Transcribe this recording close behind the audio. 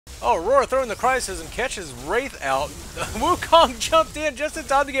Oh, Aurora throwing the crisis and catches Wraith out. Wukong jumped in just in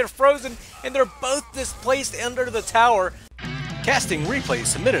time to get frozen, and they're both displaced under the tower. Casting replays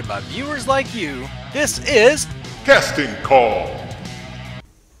submitted by viewers like you. This is Casting Call.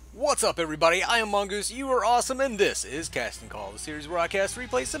 What's up, everybody? I am Mongoose, you are awesome, and this is Casting Call, the series where I cast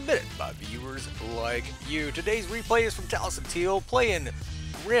replays submitted by viewers like you. Today's replay is from Taliesin Teal, playing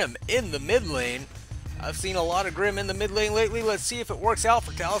Grim in the mid lane. I've seen a lot of Grim in the mid lane lately. Let's see if it works out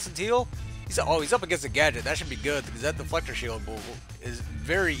for Taliesin Teal. He's up against a gadget. That should be good, because that deflector shield is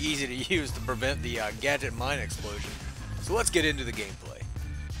very easy to use to prevent the gadget mine explosion. So let's get into the gameplay.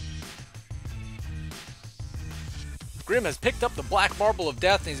 Grim has picked up the black marble of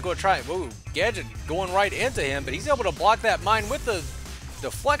death, and he's going to try it. Whoa, gadget going right into him, but he's able to block that mine with the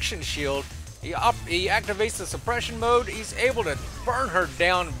deflection shield. He activates the suppression mode. He's able to burn her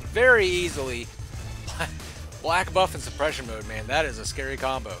down very easily. Black buff and suppression mode, man, that is a scary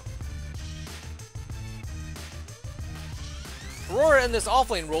combo. Aurora in this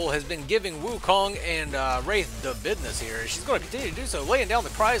offlane role has been giving Wukong and Wraith the business here. She's going to continue to do so, laying down the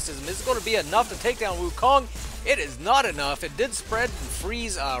cryocism. Is it going to be enough to take down Wukong? It is not enough. It did spread and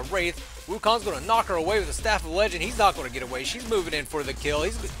freeze Wraith. Wukong's going to knock her away with the Staff of Legend. He's not going to get away. She's moving in for the kill.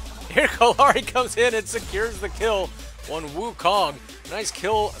 Here Kalari comes in and secures the kill on Wukong. Nice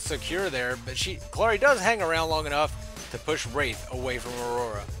kill secure there, but Kalari does hang around long enough to push Wraith away from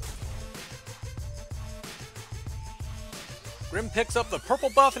Aurora. Grim picks up the purple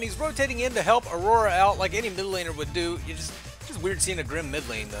buff, and he's rotating in to help Aurora out like any mid laner would do. It's just weird seeing a Grim mid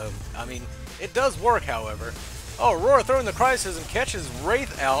lane, though. I mean, it does work, however. Oh, Aurora throwing the crisis and catches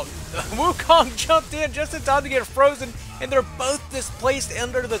Wraith out. Wukong jumped in just in time to get frozen, and they're both displaced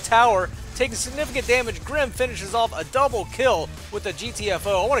under the tower, taking significant damage. Grim finishes off a double kill with the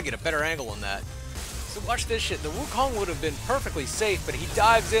GTFO. I want to get a better angle on that. So watch this shit. The Wukong would have been perfectly safe, but he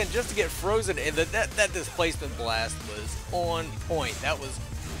dives in just to get frozen, and that displacement blast was on point. That was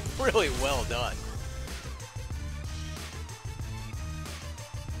really well done.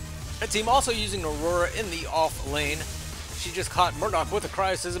 The team also using Aurora in the off lane. She just caught Murdoch with the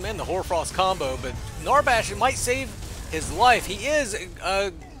cryocism and the Hoarfrost combo, but Narbash might save his life. He is,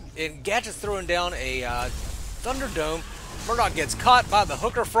 and Gadget's throwing down a Thunderdome. Murdoch gets caught by the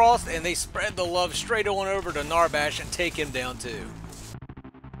Hooker Frost, and they spread the love straight on over to Narbash and take him down too.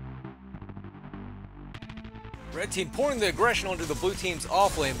 Red team pouring the aggression onto the blue team's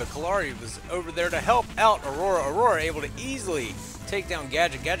off lane, but Kalari was over there to help out Aurora. Aurora able to easily take down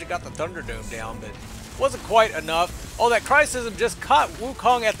Gadget. Gadget got the Thunderdome down, but wasn't quite enough. Oh, that cryocism just caught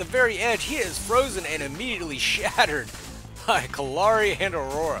Wukong at the very edge. He is frozen and immediately shattered by Kalari and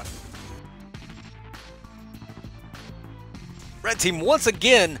Aurora. Red team once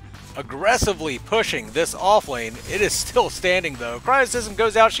again aggressively pushing this off lane. It is still standing though. Cryocism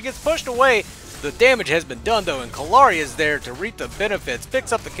goes out. She gets pushed away. The damage has been done though, and Kalari is there to reap the benefits.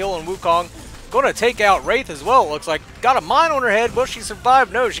 Picks up the kill on Wukong. Going to take out Wraith as well, it looks like. Got a mine on her head. Will she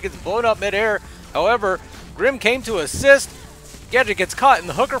survive? No, she gets blown up midair. However, Grim came to assist. Gadget gets caught in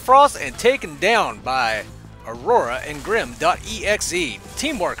the Hooker Frost and taken down by Aurora and GRIM.EXE.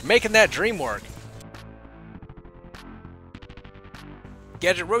 Teamwork, making that dream work.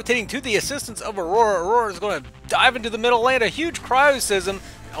 Gadget rotating to the assistance of Aurora. Aurora is going to dive into the middle, land a huge cryocism.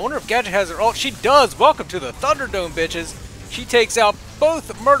 I wonder if Gadget has her ult. She does. Welcome to the Thunderdome, bitches. She takes out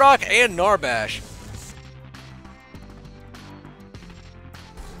both Murdoch and Narbash.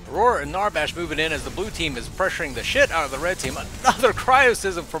 Aurora and Narbash moving in as the blue team is pressuring the shit out of the red team. Another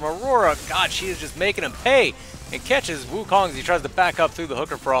cryocism from Aurora. God, she is just making him pay. And catches Wukong as he tries to back up through the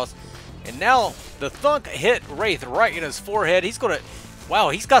Hooker Frost. And now the thunk hit Wraith right in his forehead. He's going to... Wow,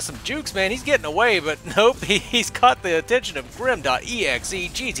 he's got some jukes, man. He's getting away, but nope. He's caught the attention of GRIM.EXE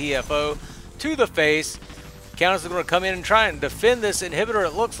GTFO to the face. Countess is going to come in and try and defend this inhibitor,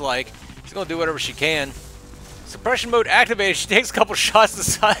 it looks like. She's going to do whatever she can. Suppression mode activated. She takes a couple shots to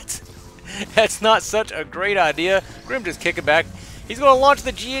sides. That's not such a great idea. Grim just kicking back. He's going to launch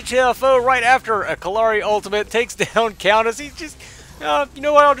the GTFO right after a Kalari ultimate. Takes down Countess. He's just... you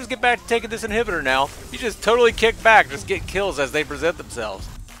know what, I'll just get back to taking this inhibitor now. You just totally kick back, just get kills as they present themselves.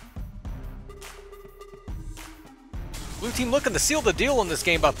 Blue team looking to seal the deal in this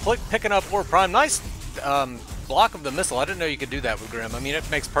game by picking up War Prime. Nice block of the missile. I didn't know you could do that with Grim. I mean, it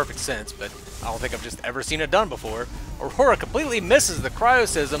makes perfect sense, but I don't think I've just ever seen it done before. Aurora completely misses the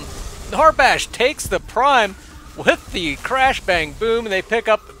cryocism. Narbash takes the Prime with the crash bang boom, and they pick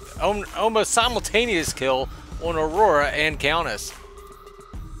up almost simultaneous kill on Aurora and Countess.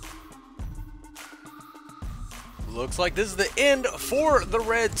 Looks like this is the end for the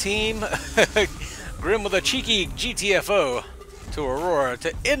red team. Grim with a cheeky GTFO. to Aurora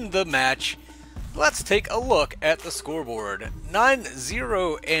to end the match. Let's take a look at the scoreboard.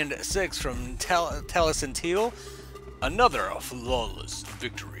 9-0-6 from Taliesin Teal. Another flawless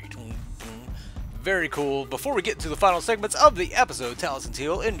victory. Very cool. Before we get to the final segments of the episode, Taliesin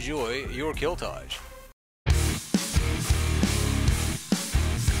Teal, enjoy your Killtage.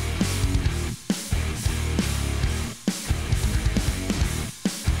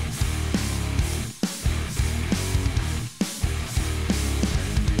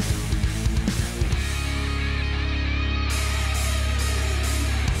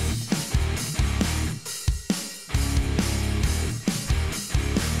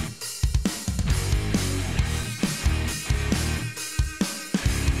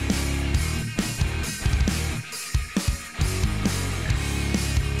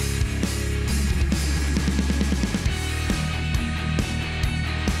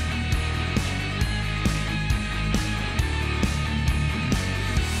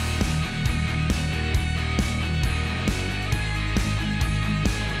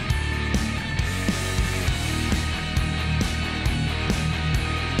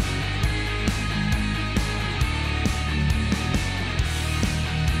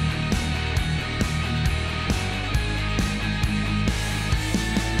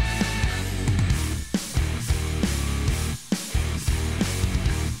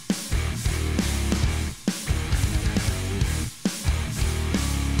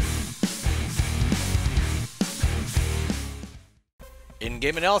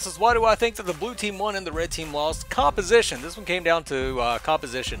 In-game analysis, why do I think that the blue team won and the red team lost? Composition. This one came down to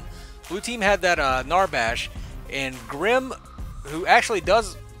composition. Blue team had that Narbash, and Grim, who actually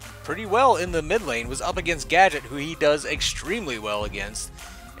does pretty well in the mid lane, was up against Gadget, who he does extremely well against.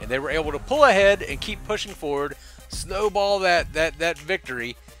 And they were able to pull ahead and keep pushing forward, snowball that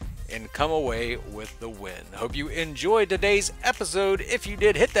victory, and come away with the win. Hope you enjoyed today's episode. If you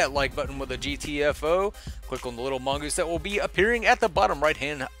did, hit that like button with a GTFO. Click on the little mongoose that will be appearing at the bottom right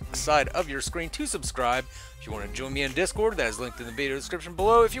hand side of your screen to subscribe. If you want to join me in Discord, that is linked in the video description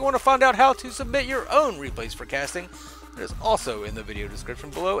below. If you want to find out how to submit your own replays for casting, that is also in the video description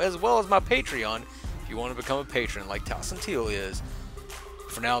below, as well as my Patreon if you want to become a patron like Taliesin Teal is.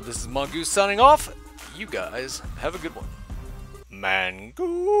 For now, this is Mongoose signing off. You guys have a good one.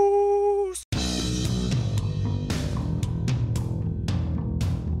 Mangoose.